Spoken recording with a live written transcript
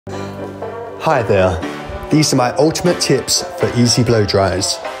Hi there, these are my ultimate tips for easy blow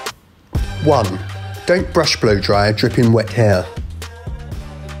dries. 1. Don't brush blow dry dripping wet hair.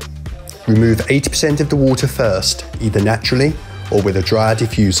 Remove 80% of the water first, either naturally or with a dryer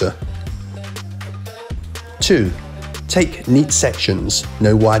diffuser. 2. Take neat sections,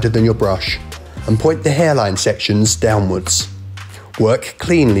 no wider than your brush, and point the hairline sections downwards. Work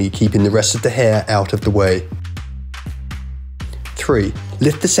cleanly, keeping the rest of the hair out of the way. 3.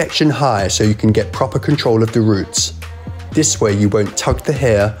 Lift the section high so you can get proper control of the roots. This way you won't tug the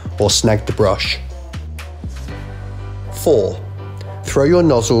hair or snag the brush. 4. Throw your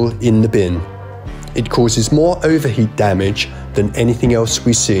nozzle in the bin. It causes more overheat damage than anything else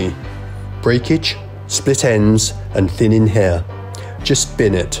we see. Breakage, split ends, and thinning hair. Just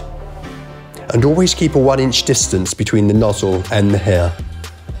bin it. And always keep a 1-inch distance between the nozzle and the hair.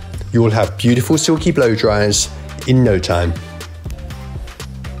 You will have beautiful silky blow dries in no time.